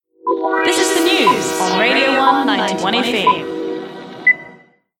News on Radio 1 91 FM.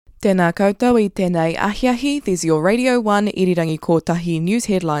 Tēnā koutou I tēnei ahiahi. There's your Radio 1 Irirangi Kotahi news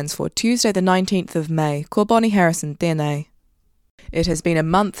headlines for Tuesday the 19th of May. Ko Bonnie Harrison tēnei. It has been a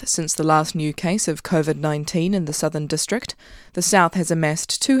month since the last new case of COVID-19 in the Southern District. The South has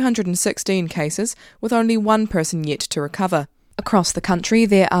amassed 216 cases, with only one person yet to recover. Across the country,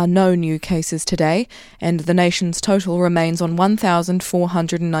 there are no new cases today, and the nation's total remains on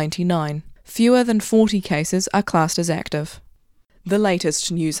 1,499. Fewer than 40 cases are classed as active. The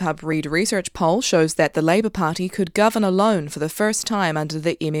latest Newshub Reid research poll shows that the Labour Party could govern alone for the first time under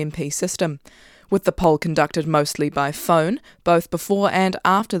the MMP system. With the poll conducted mostly by phone, both before and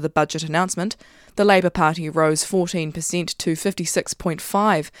after the budget announcement, the Labour Party rose 14% to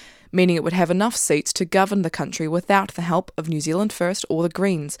 56.5%, meaning it would have enough seats to govern the country without the help of New Zealand First or the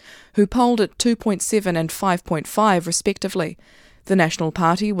Greens, who polled at 2.7 and 5.5 respectively. The National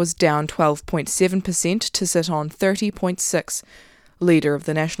Party was down 12.7% to sit on 30.6%. Leader of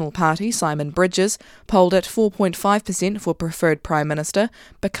the National Party, Simon Bridges, polled at 4.5% for preferred Prime Minister,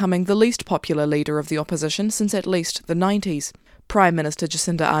 becoming the least popular leader of the opposition since at least the 90s. Prime Minister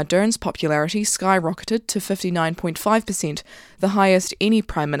Jacinda Ardern's popularity skyrocketed to 59.5%, the highest any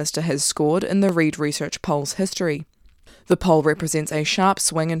Prime Minister has scored in the Reid Research poll's history. The poll represents a sharp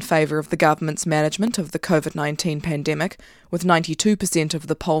swing in favour of the government's management of the COVID-19 pandemic, with 92% of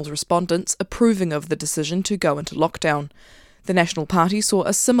the poll's respondents approving of the decision to go into lockdown. The National Party saw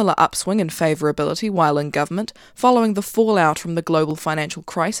a similar upswing in favourability while in government, following the fallout from the global financial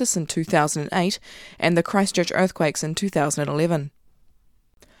crisis in 2008 and the Christchurch earthquakes in 2011.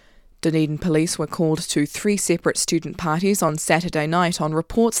 Dunedin police were called to 3 separate student parties on Saturday night on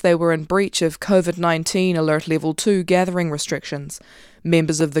reports they were in breach of COVID-19 Alert Level 2 gathering restrictions.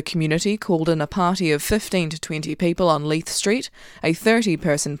 Members of the community called in a party of 15 to 20 people on Leith Street, a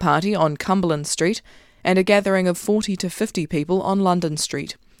 30-person party on Cumberland Street, and a gathering of 40 to 50 people on London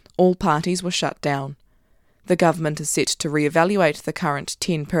Street. All parties were shut down. The government is set to re-evaluate the current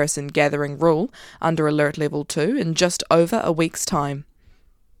 10-person gathering rule under Alert Level 2 in just over a week's time.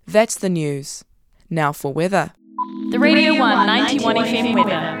 That's the news. Now for weather. The Radio 1 91 FM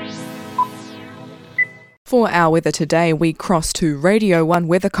weather. For our weather today, we cross to Radio 1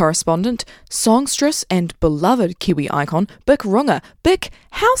 weather correspondent, songstress and beloved Kiwi icon, Bic Runga. Bic,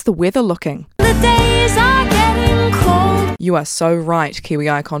 how's the weather looking? The days are getting cold. You are so right, Kiwi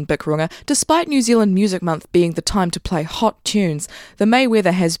icon Bic Runga. Despite New Zealand Music Month being the time to play hot tunes, the May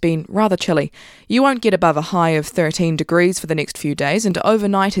weather has been rather chilly. You won't get above a high of 13 degrees for the next few days, and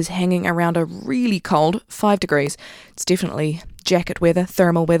overnight is hanging around a really cold 5 degrees. It's definitely jacket weather,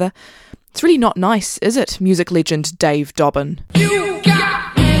 thermal weather. It's really not nice, is it, music legend Dave Dobbin?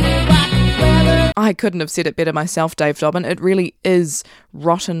 I couldn't have said it better myself, Dave Dobbin. It really is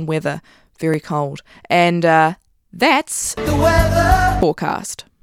rotten weather, very cold. And that's the weather forecast.